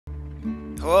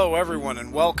Hello everyone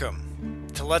and welcome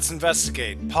to Let's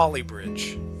Investigate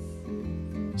Polybridge.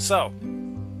 So,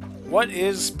 what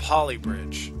is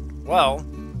Polybridge? Well,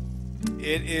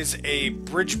 it is a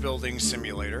bridge building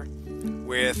simulator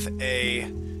with a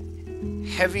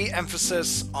heavy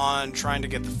emphasis on trying to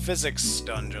get the physics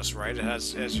done just right. It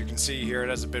has, as you can see here, it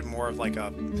has a bit more of like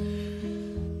a...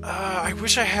 I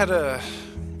wish I had a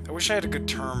good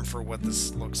term for what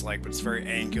this looks like, but it's very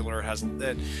angular. It has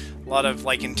a lot of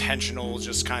like intentional,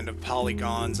 just kind of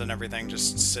polygons and everything,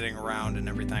 just sitting around and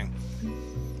everything.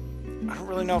 I don't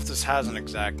really know if this has an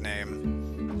exact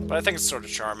name, but I think it's sort of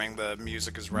charming. The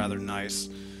music is rather nice.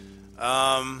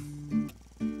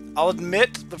 I'll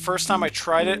admit, the first time I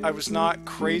tried it, I was not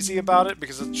crazy about it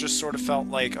because it just sort of felt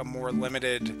like a more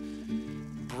limited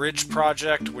bridge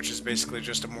project, which is basically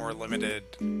just a more limited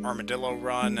armadillo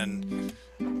run. And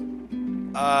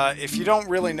if you don't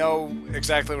really know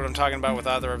exactly what I'm talking about with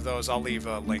either of those, I'll leave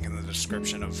a link in the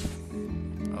description of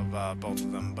both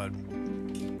of them. But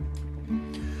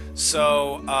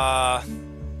so,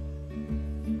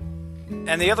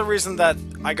 and the other reason that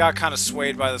I got kind of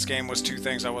swayed by this game was two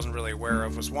things I wasn't really aware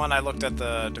of. Was one, I looked at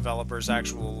the developer's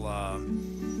actual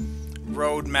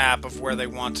roadmap of where they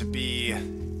want to be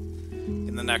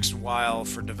in the next while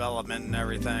for development and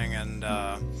everything, and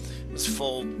it's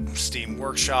full Steam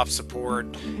Workshop support,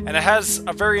 and it has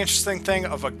a very interesting thing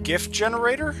of a GIF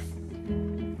generator.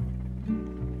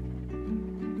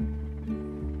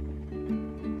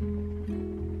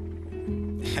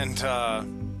 And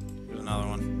here's another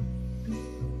one.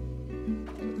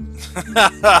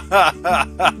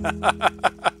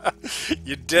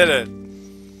 You did it.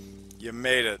 You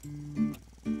made it.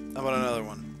 How about another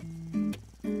one?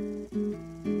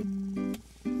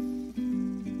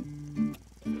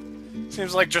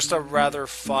 Seems like just a rather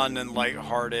fun and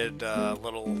lighthearted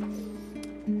little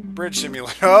bridge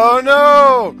simulator. Oh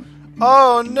no!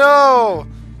 Oh no!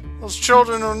 Those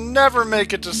children will never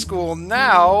make it to school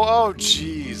now. Oh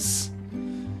jeez.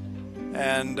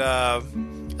 And I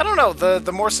don't know.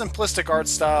 The more simplistic art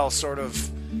style sort of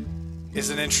is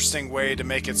an interesting way to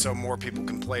make it so more people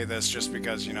can play this. Just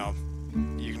because you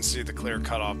can see the clear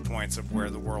cutoff points of where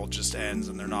the world just ends,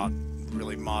 and they're not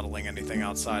really modeling anything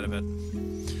outside of it.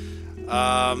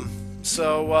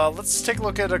 So let's take a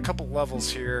look at a couple levels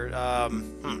here.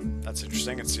 That's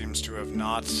interesting. It seems to have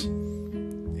not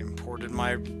imported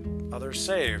my other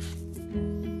save.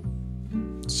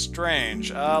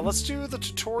 Strange. Let's do the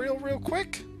tutorial real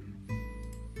quick.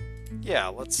 Yeah,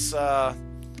 let's,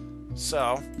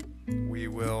 so, we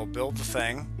will build the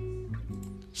thing.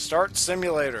 Start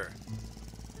simulator.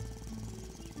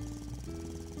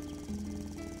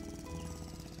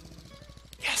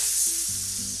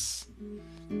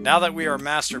 Now that we are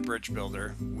Master Bridge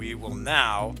Builder, we will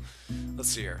now, let's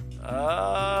see here,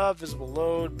 visible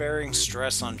load, bearing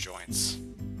stress on joints.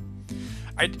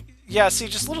 Yeah, see,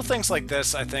 just little things like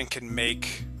this, I think, can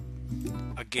make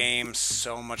a game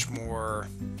so much more...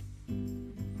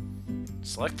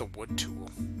 Select the wood tool.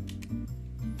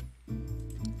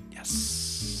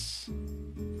 Yes.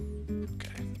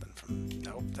 Okay, then from,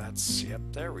 nope, that's, yep,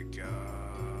 there we go.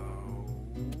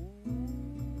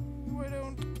 I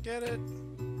don't get it.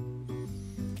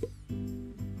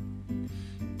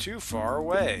 Too far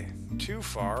away. Too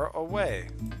far away.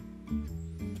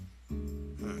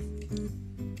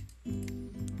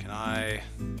 Can I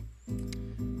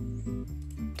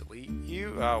delete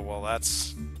you? Oh, well,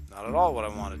 that's not at all what I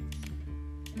wanted.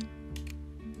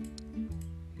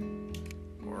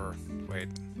 Or, wait,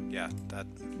 yeah, that...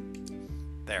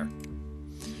 There.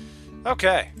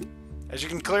 Okay. As you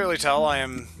can clearly tell, I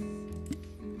am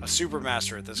a super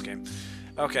master at this game.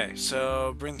 Okay,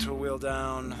 so bring the tool wheel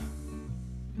down.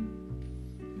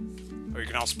 Or you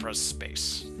can also press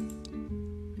space.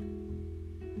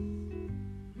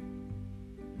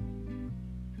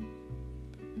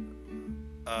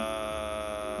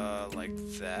 Like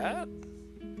that?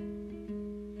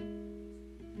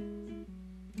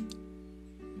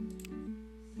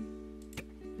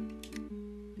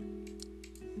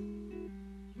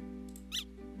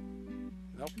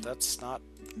 Nope, that's not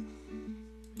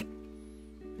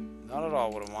at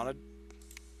all what I wanted.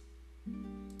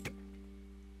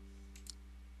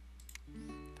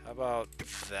 How about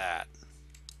that?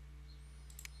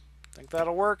 Think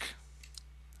that'll work?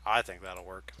 I think that'll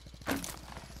work.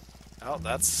 Oh,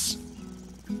 that's...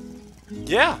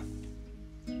 Yeah!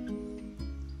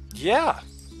 Yeah!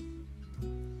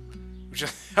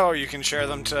 Oh, you can share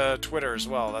them to Twitter as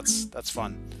well. That's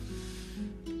fun.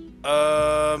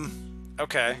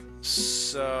 Okay.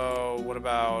 So, what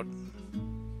about...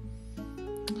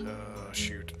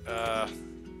 shoot.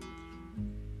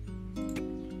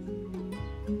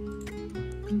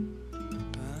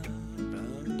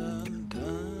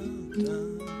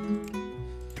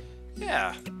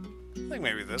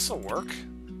 think maybe this will work.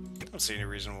 I don't see any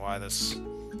reason why this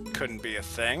couldn't be a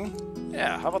thing.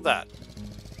 Yeah, how about that?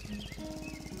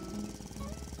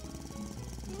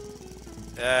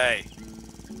 Hey.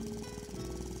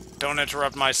 Don't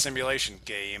interrupt my simulation,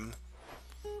 game.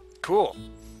 Cool.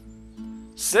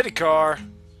 City car.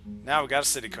 Now we got a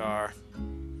city car.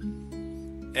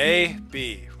 A,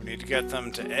 B. We need to get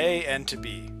them to A and to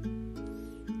B.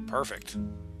 Perfect.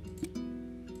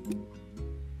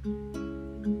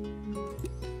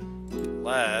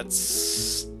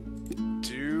 Let's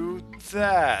do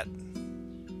that.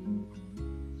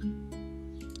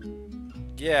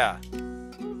 Yeah.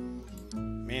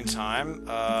 Meantime,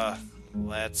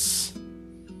 let's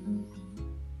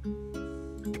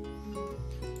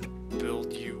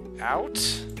build you out.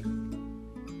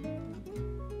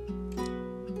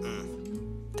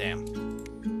 Damn.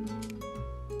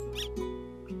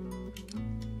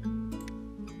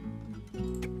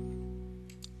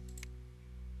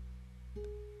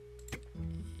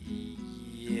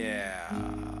 Yeah.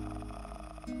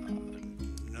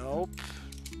 Nope.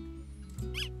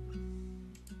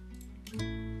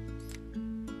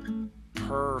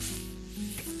 Perfect.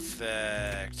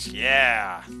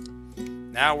 Yeah.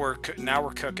 Now we're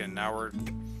cooking. We're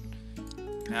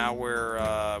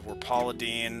Paula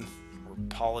Deen. We're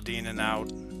Paula Deening out.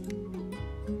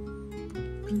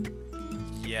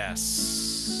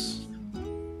 Yes.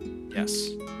 Yes.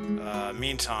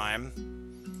 Meantime.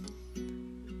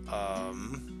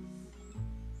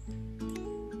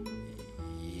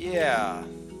 Yeah.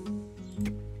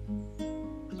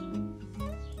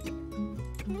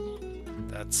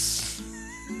 That's...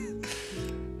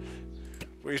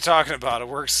 What are you talking about? It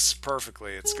works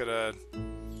perfectly. It's gonna...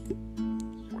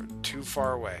 We're too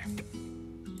far away.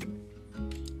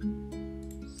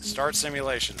 Start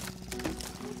simulation.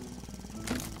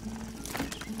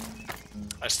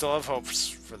 I still have hopes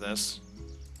for this.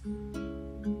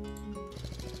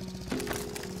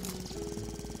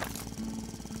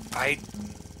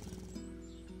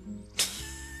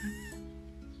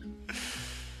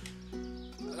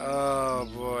 Oh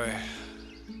boy.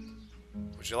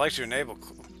 Would you like to enable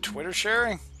Twitter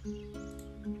sharing?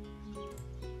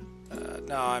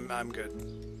 No, I'm good.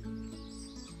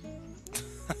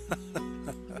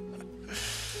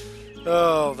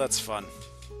 Oh, that's fun.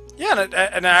 Yeah, and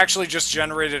it actually just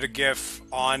generated a GIF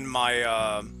on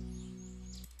my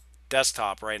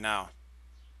desktop right now.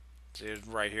 See,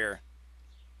 right here.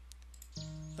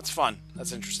 That's fun.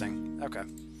 That's interesting. Okay.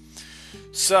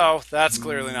 So, that's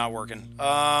clearly not working.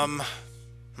 But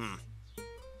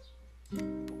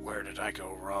where did I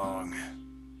go wrong?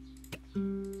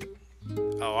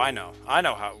 Oh, I know. I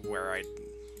know where I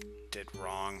did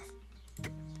wrong.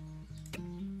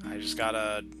 I just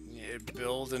gotta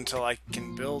build until I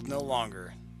can build no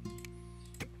longer.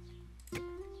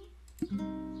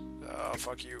 Oh,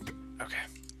 fuck you. Okay.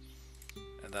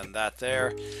 And then that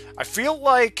there. I feel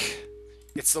like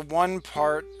it's the one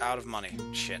part out of money.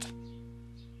 Shit.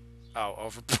 Oh,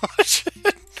 over budget.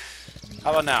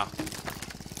 How about now?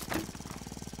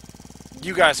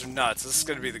 You guys are nuts. This is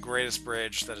going to be the greatest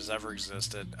bridge that has ever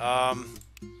existed.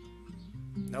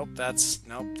 Nope, that's...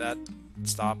 Nope, that...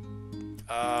 Stop.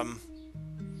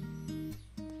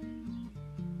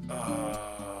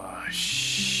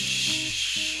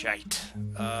 Shite.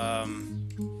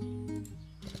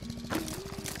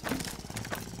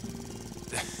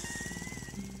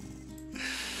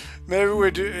 Maybe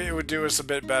it would do us a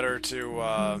bit better to,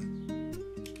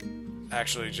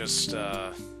 actually just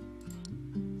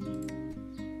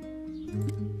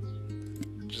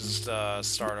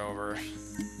start over.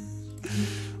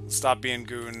 Stop being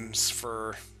goons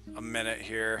for a minute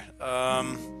here.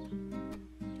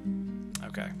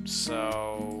 Okay,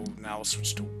 so now we'll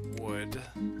switch to wood.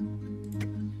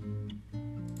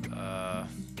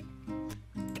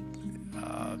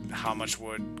 How much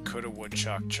wood could a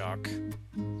woodchuck chuck?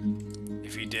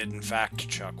 If he did, in fact,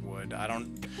 chuck wood. I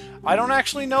don't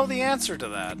actually know the answer to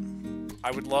that.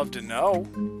 I would love to know.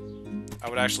 I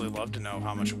would actually love to know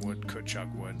how much wood could chuck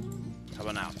wood. How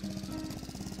about now?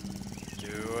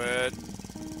 Do it.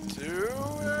 Do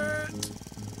it.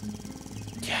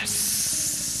 Yes.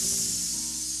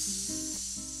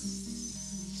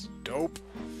 Dope.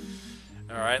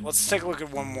 Alright, let's take a look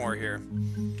at one more here.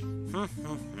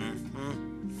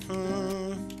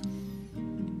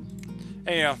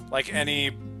 And, you know, like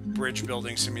any bridge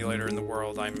building simulator in the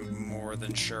world, I'm more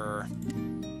than sure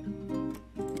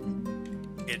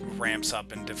it ramps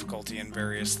up in difficulty in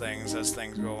various things as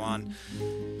things go on.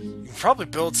 You can probably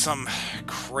build some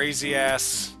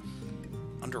crazy-ass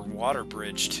underwater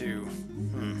bridge, too.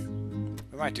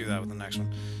 We might do that with the next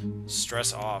one.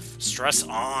 Stress off. Stress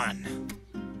on!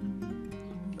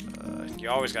 You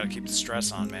always got to keep the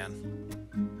stress on,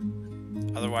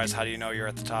 man. Otherwise, how do you know you're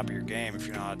at the top of your game if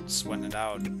you're not sweating it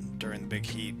out during the big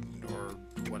heat or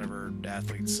whatever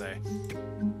athletes say?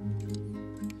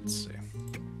 Let's see.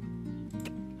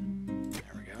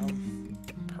 There we go.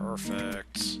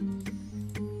 Perfect.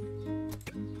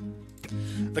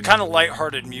 The kind of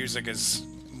lighthearted music is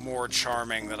more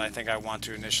charming than I think I want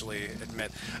to initially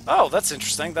admit. Oh, that's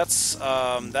interesting. That's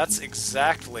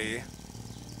exactly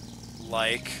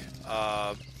like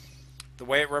the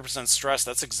way it represents stress.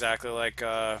 That's exactly like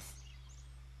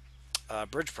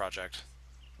Bridge Project,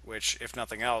 which, if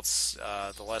nothing else,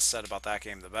 the less said about that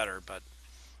game, the better. But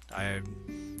I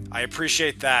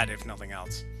appreciate that, if nothing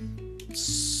else.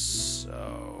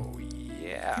 So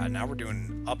yeah, now we're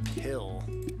doing uphill.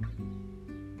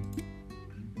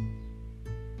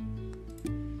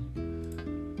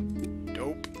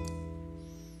 Dope.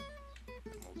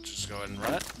 We'll just go ahead and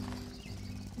run it.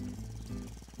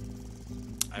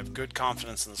 I have good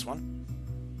confidence in this one.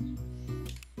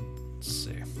 Let's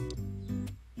see.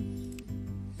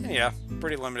 Yeah,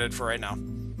 pretty limited for right now.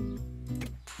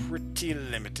 Pretty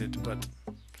limited, but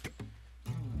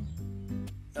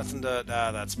nothing to...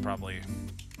 that's probably...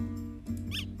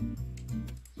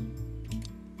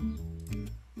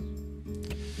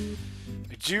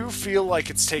 I do feel like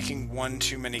it's taking one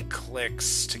too many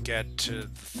clicks to get to the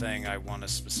thing I want to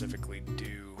specifically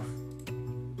do.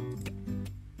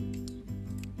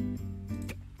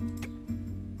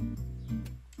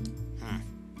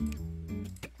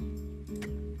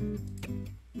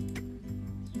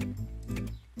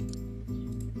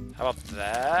 How about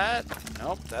that?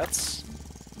 Nope, that's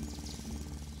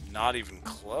not even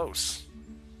close.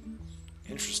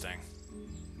 Interesting.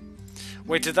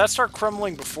 Wait, did that start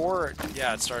crumbling before?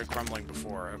 Yeah, it started crumbling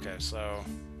before. Okay, so...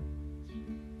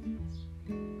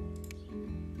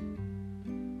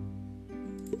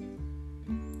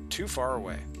 too far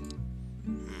away.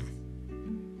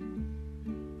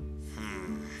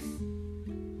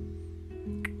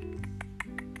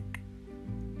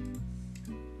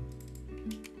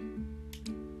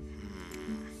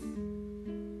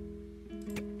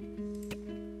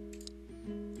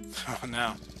 Oh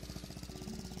no.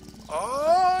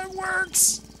 Oh, it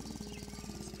works!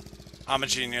 I'm a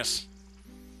genius.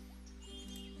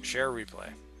 Share replay.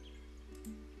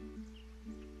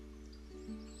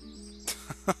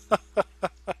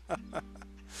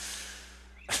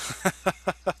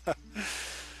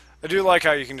 I do like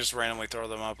how you can just randomly throw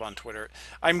them up on Twitter.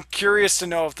 I'm curious to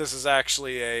know if this is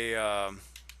actually a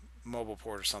mobile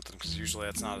port or something, because usually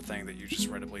that's not a thing that you just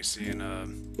readily see in a...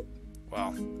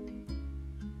 well...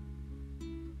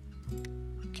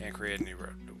 Can't create any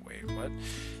road. Wait, what?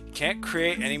 You can't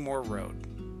create any more road.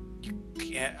 You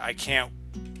can't... I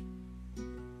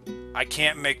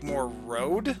can't make more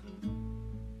road?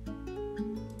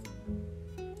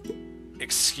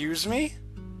 Excuse me?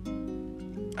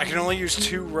 I can only use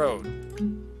 2 road.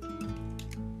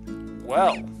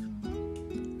 Well.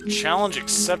 Challenge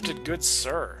accepted, good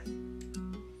sir.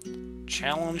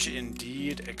 Challenge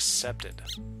indeed accepted.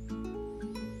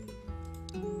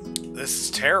 This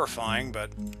is terrifying,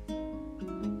 but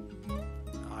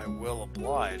I will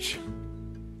oblige.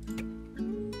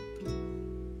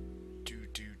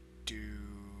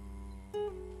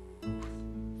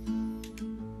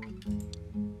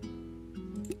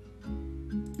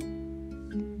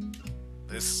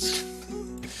 This is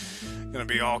gonna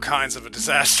be all kinds of a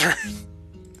disaster.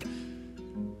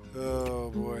 Oh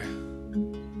boy.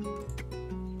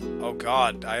 Oh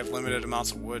god, I have limited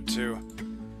amounts of wood too.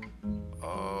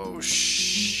 Oh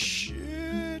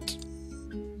shit.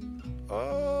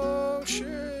 Oh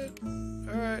shit.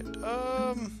 Alright,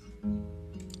 Oh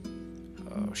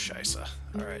scheisse.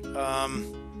 Alright, I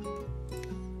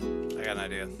got an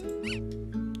idea.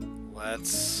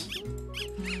 Let's...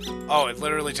 oh, it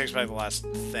literally takes back the last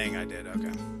thing I did.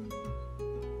 Okay.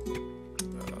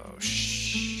 Oh,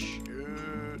 shoot.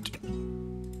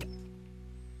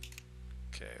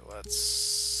 Okay,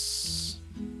 let's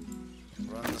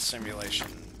run the simulation.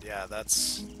 Yeah,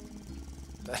 that's...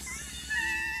 that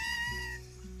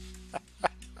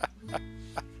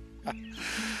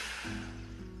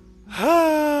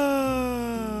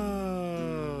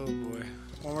oh, boy.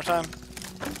 One more time.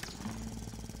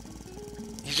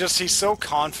 He so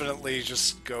confidently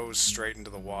just goes straight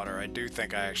into the water. I do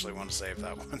think I actually want to save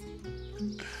that one.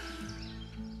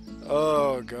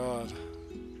 Oh, God.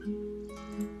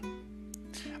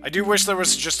 I do wish there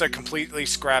was just a completely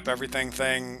scrap everything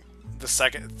thing, the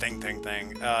second thing,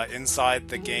 inside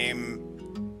the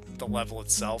game, the level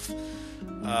itself.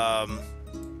 Ooh,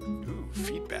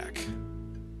 feedback.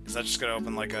 Is that just going to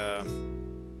open like a...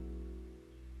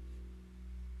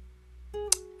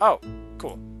 Oh,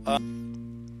 cool.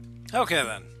 Okay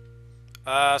then.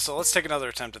 So let's take another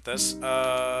attempt at this.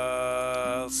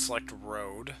 Let's select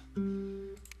road.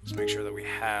 Let's make sure that we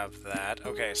have that.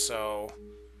 Okay, so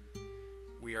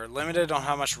we are limited on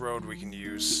how much road we can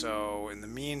use, so in the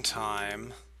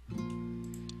meantime,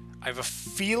 I have a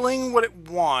feeling what it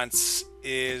wants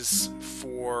is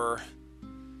for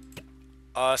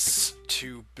us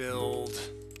to build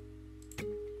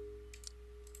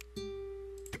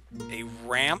a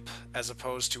ramp as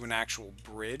opposed to an actual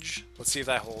bridge. Let's see if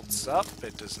that holds up.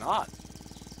 It does not.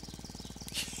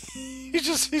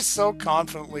 He so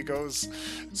confidently goes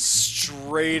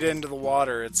straight into the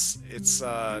water. It's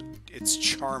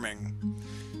charming.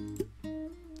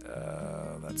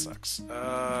 That sucks.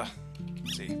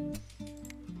 Let's see.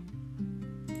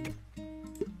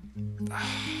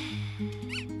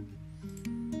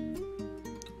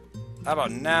 How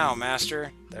about now,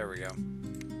 master? There we go.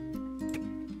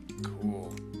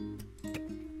 Cool.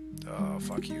 Oh,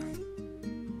 fuck you.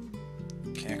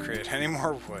 Can't create any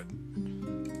more wood.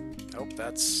 Nope,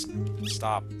 that's...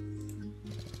 Stop.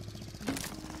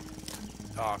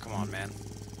 Oh, come on, man.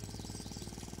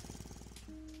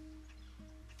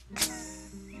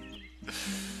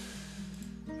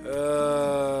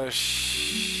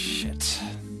 Shit.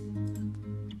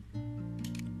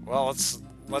 Well,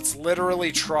 let's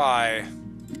literally try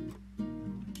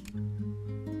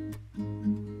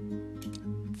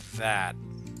that.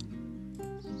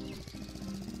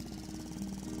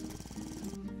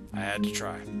 I had to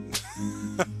try.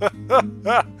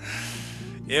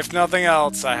 If nothing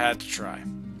else, I had to try.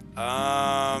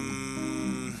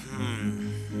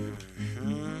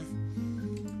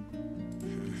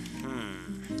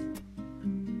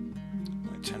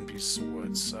 Only 10 pieces of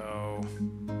wood, so...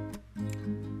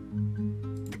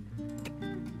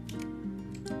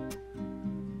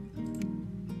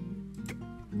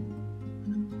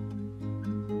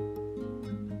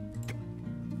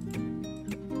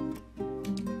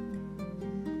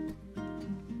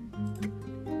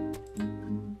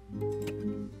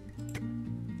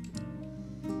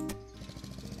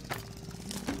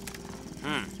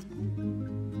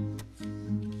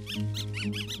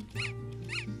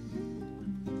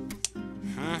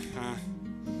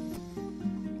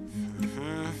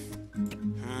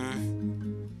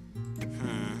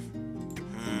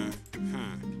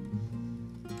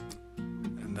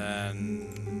 And then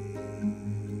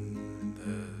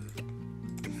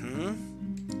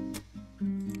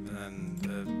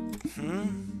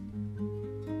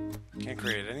can't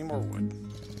create any more wood.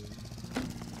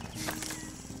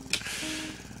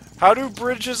 How do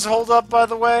bridges hold up, by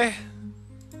the way?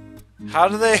 How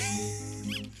do they...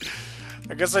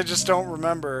 I guess I just don't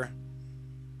remember.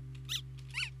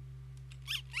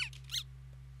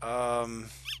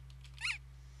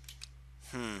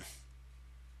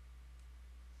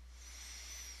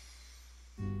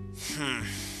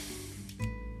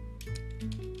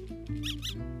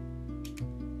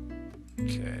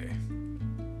 Okay.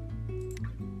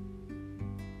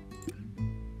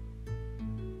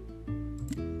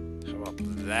 How about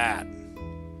that?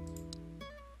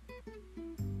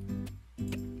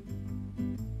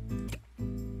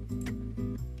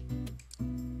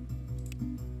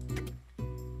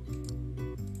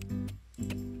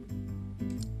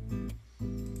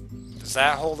 Does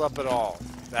that hold up at all?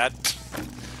 That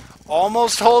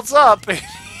almost holds up.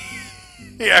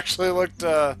 He actually looked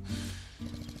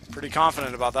pretty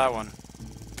confident about that one.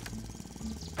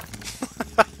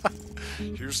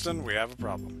 Houston, we have a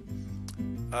problem.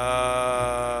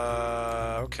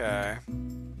 Okay.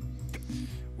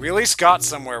 We at least got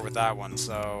somewhere with that one,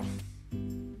 so...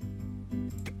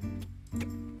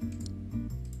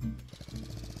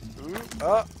 Ooh,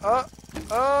 no!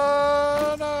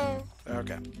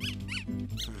 Okay.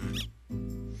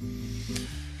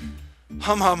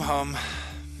 Hum.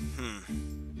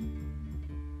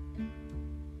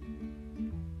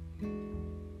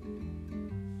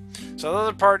 So the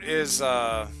other part is,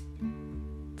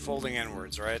 folding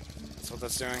inwards, right? That's what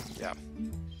that's doing? Yeah.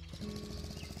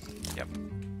 Yep.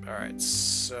 Alright,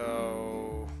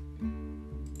 so...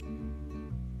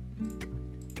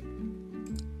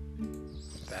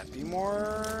 Would that be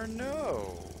more?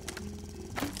 No.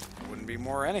 Wouldn't be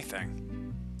more anything.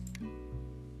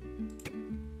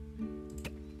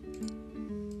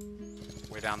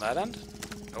 Way down that end?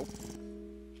 Nope.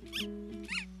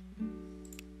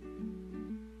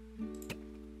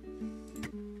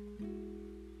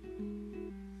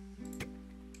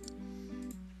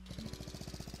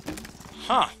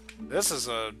 Huh. This is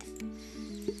a...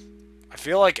 I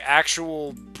feel like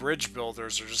actual bridge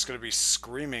builders are just going to be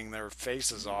screaming their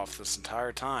faces off this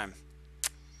entire time.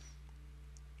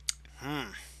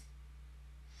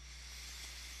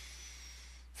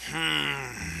 Hmm.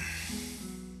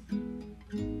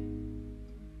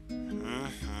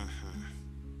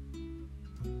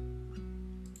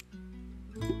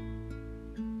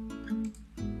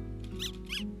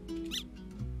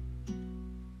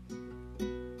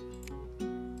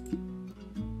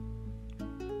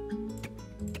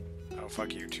 Oh,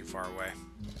 fuck you, too far away.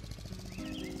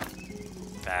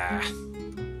 Ah.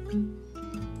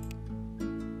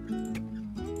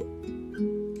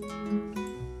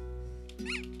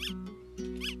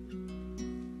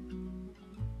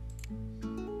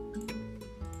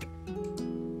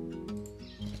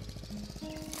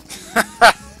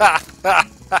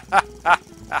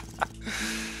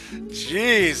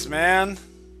 Jeez, man.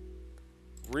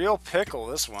 Real pickle,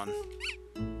 this one.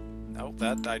 Nope,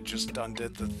 that I just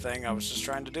undid the thing I was just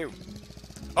trying to do.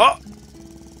 Oh!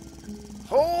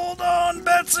 Hold on,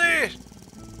 Betsy!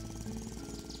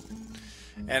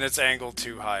 And it's angled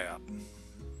too high up.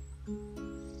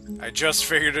 I just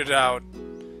figured it out,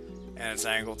 and it's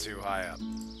angled too high up.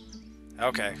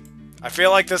 Okay. I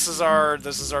feel like this is our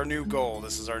new goal.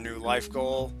 This is our new life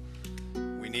goal.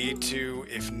 We need to,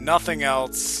 if nothing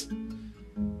else,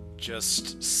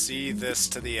 just see this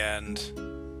to the end.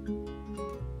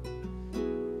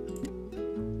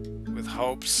 With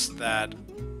hopes that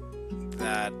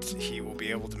he will be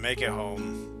able to make it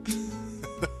home.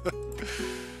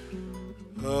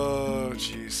 Oh,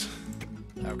 jeez.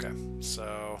 Okay,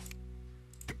 so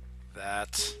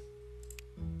that,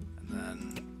 and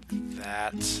then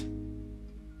that.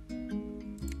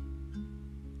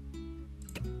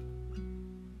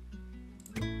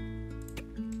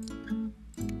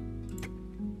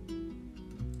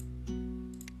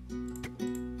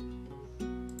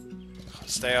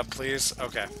 Stay up, please.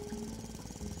 Okay.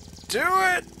 Do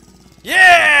it!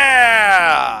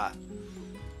 Yeah!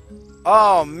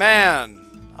 Oh, man.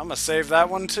 I'm gonna save that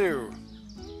one, too.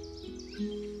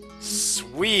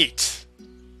 Sweet.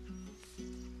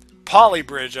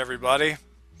 Polybridge, everybody.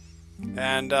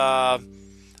 And, I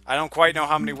don't quite know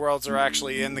how many worlds are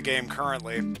actually in the game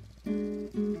currently.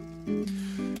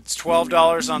 It's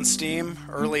 $12 on Steam.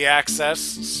 Early access.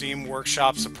 Steam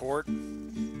Workshop support.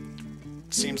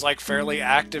 Seems like fairly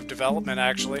active development,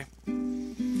 actually.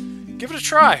 Give it a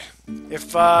try.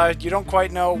 If you don't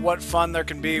quite know what fun there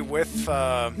can be with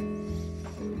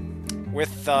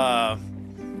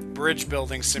bridge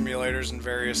building simulators and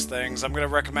various things, I'm going to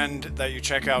recommend that you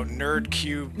check out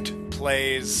Nerdcubed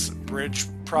Plays Bridge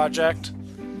Project.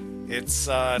 It's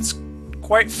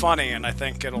quite funny, and I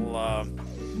think it'll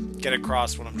get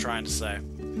across what I'm trying to say.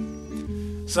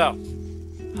 So,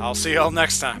 I'll see y'all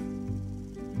next time.